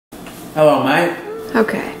Hello, mate.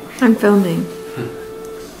 Okay, I'm filming.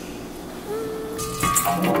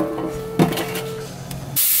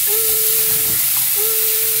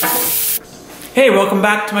 Hey, welcome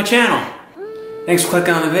back to my channel. Thanks for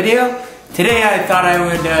clicking on the video. Today I thought I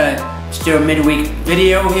would just do a midweek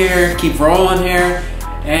video here, keep rolling here,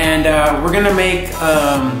 and we're gonna make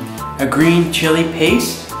a green chili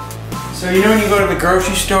paste. So you know when you go to the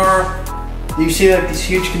grocery store, you see like these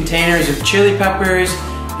huge containers of chili peppers.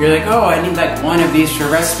 You're like, oh, I need like one of these for a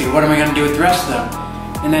recipe. What am I gonna do with the rest of them?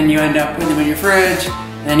 And then you end up putting them in your fridge,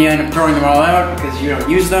 and then you end up throwing them all out because you don't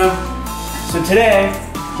use them. So today,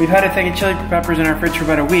 we've had a thing of chili peppers in our fridge for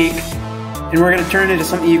about a week, and we're gonna turn it into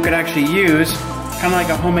something you could actually use, kind of like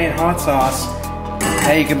a homemade hot sauce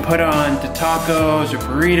that you can put on to tacos or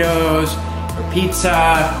burritos or pizza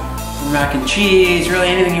or mac and cheese, really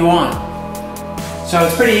anything you want. So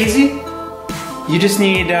it's pretty easy. You just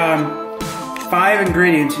need 5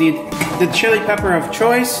 ingredients. You need the chili pepper of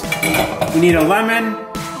choice, you need a lemon,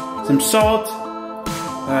 some salt,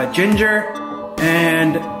 ginger,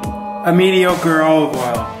 and a mediocre olive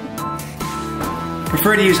oil.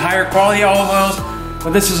 Prefer to use higher quality olive oils,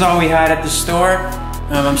 but this is all we had at the store.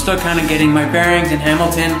 I'm still kind of getting my bearings in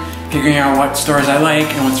Hamilton, figuring out what stores I like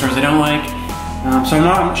and what stores I don't like. So I'm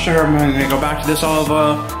not sure I'm going to go back to this olive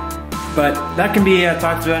oil, but that can be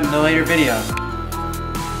talked about in a later video.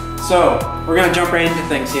 So we're going to jump right into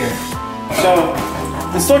things here. So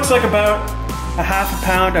this looks like about a half a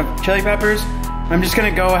pound of chili peppers. I'm just going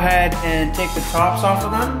to go ahead and take the tops off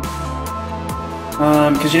of them,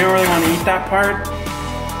 because you don't really want to eat that part.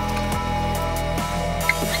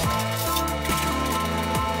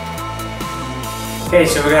 Okay,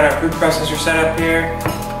 so we got our food processor set up here.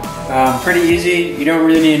 Pretty easy. You don't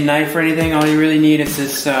really need a knife or anything. All you really need is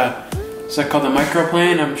this it's called the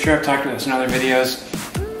microplane. I'm sure I've talked about this in other videos.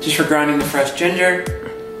 Just for grinding the fresh ginger.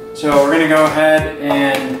 So we're gonna go ahead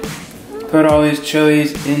and put all these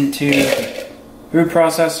chilies into the food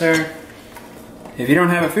processor. If you don't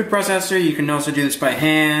have a food processor, you can also do this by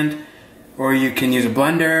hand, or you can use a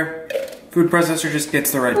blender. Food processor just gets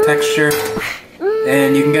the right texture.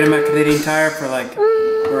 And you can get them at Canadian Tire for like,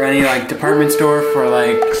 or any like department store for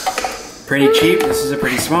like pretty cheap. This is a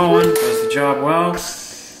pretty small one, does the job well.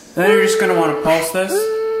 Then you're just gonna wanna pulse this.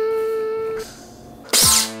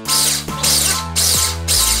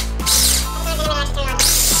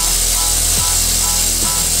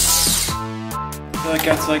 So it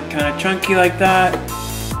gets like kind of chunky like that.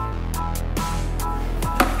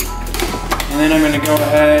 And then I'm gonna go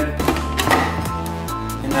ahead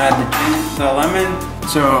and add the lemon.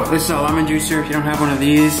 So this is a lemon juicer. If you don't have one of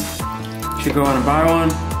these, you should go out and buy one.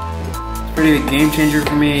 It's a pretty big game changer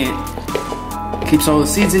for me. It keeps all the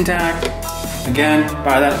seeds intact. Again,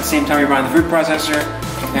 buy that at the same time you're buying the food processor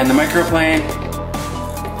and the microplane.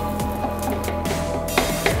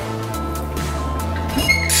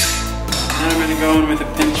 And I'm gonna go in with a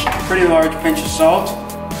pinch, pretty large pinch of salt.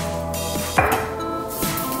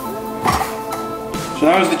 So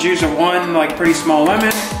that was the juice of one like pretty small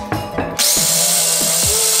lemon.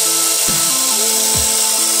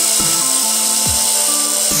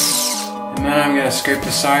 And then I'm gonna scrape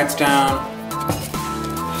the sides down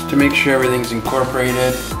just to make sure everything's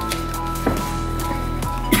incorporated.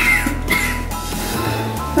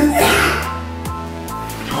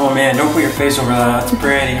 Oh man, don't put your face over that, that's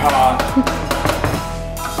pretty hot.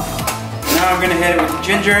 Now I'm gonna hit it with the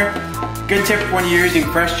ginger. Good tip when you're using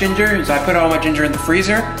fresh ginger is I put all my ginger in the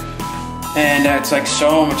freezer, and it's like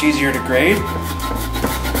so much easier to grate.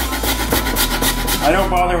 I don't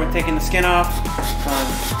bother with taking the skin off.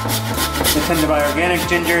 I tend to buy organic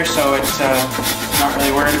ginger, so it's not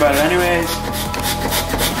really worried about it anyways.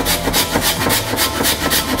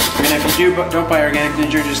 And if you don't buy organic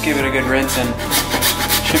ginger, just give it a good rinse and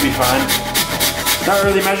it should be fine. Not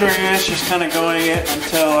really measuring this, just kind of going it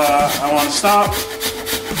until I want to stop.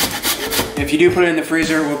 If you do put it in the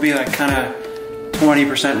freezer, it will be like kind of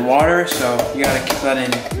 20% water, so you gotta keep that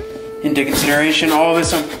into consideration. All of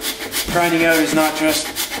this I'm grinding out is not just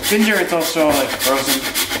ginger, it's also like frozen.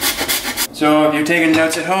 So if you're taking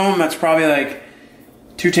notes at home, that's probably like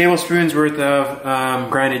 2 tablespoons worth of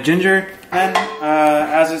grinded ginger. And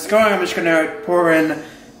as it's going, I'm just gonna pour in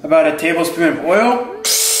about a tablespoon of oil.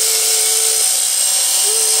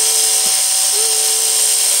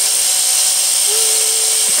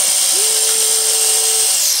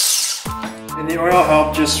 And the oil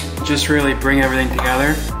helped just really bring everything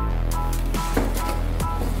together.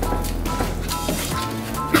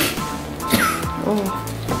 Oh.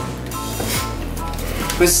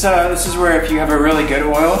 This is where if you have a really good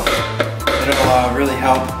oil, it'll really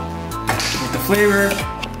help with the flavor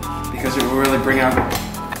because it will really bring out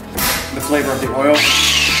the flavor of the oil.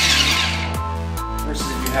 Versus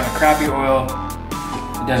if you have a crappy oil,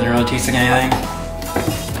 it doesn't really taste like anything.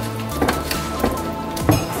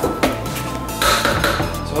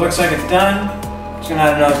 So it looks like it's done. Just gonna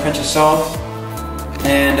add another pinch of salt.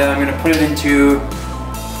 And I'm gonna put it into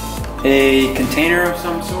a container of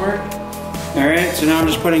some sort. Alright, so now I'm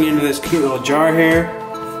just putting it into this cute little jar here.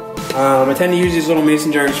 I tend to use these little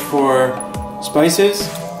mason jars for spices.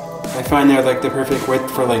 I find they're like the perfect width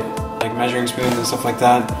for like measuring spoons and stuff like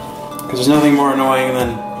that. Because there's nothing more annoying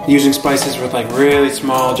than using spices with like really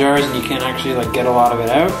small jars and you can't actually like get a lot of it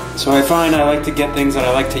out. So I find I like to get things that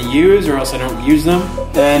I like to use or else I don't use them.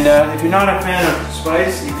 And if you're not a fan of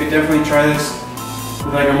spice, you could definitely try this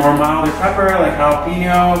with like a more milder pepper, like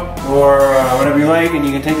jalapeno or whatever you like, and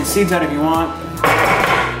you can take the seeds out if you want.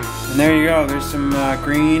 And there you go, there's some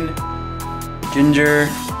green ginger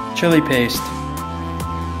chili paste.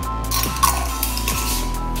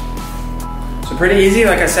 So pretty easy,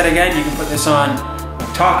 like I said again, you can put this on like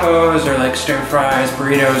tacos or like stir fries,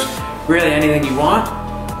 burritos, really anything you want.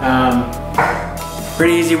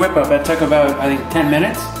 Pretty easy whip up, that took about I think 10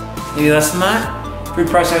 minutes, maybe less than that. Food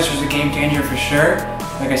processor is a game changer for sure.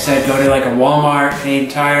 Like I said, go to like a Walmart, Canadian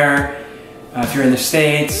Tire, if you're in the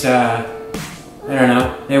States, I don't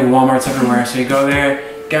know, they have Walmarts everywhere, so you go there,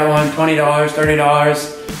 get one, $20,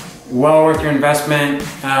 $30, well worth your investment.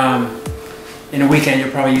 In a weekend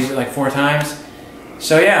you'll probably use it like 4 times.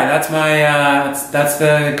 So yeah, that's my, that's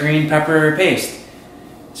the green pepper paste.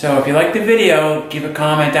 So if you like the video, give a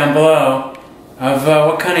comment down below of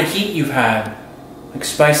what kind of heat you've had. Like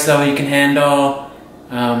spice level you can handle.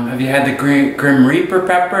 Have you had the Grim Reaper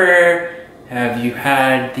pepper? Have you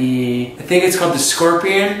had the, I think it's called the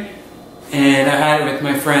Scorpion. And I had it with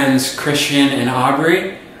my friends Christian and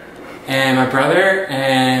Aubrey and my brother,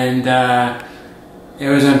 and it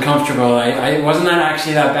was uncomfortable. It wasn't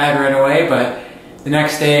actually that bad right away, but the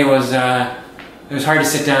next day it was hard to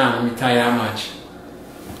sit down, let me tell you that much.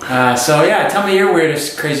 So yeah, tell me your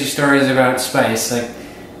weirdest crazy stories about spice. Like,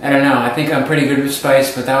 I don't know, I think I'm pretty good with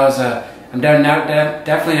spice, but that was I'm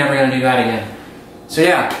definitely never gonna do that again. So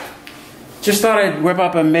yeah, just thought I'd whip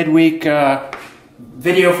up a midweek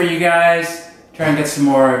video for you guys, try and get some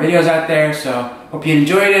more videos out there. So hope you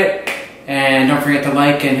enjoyed it, and don't forget to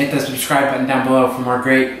like and hit the subscribe button down below for more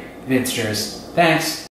great vidsters. Thanks.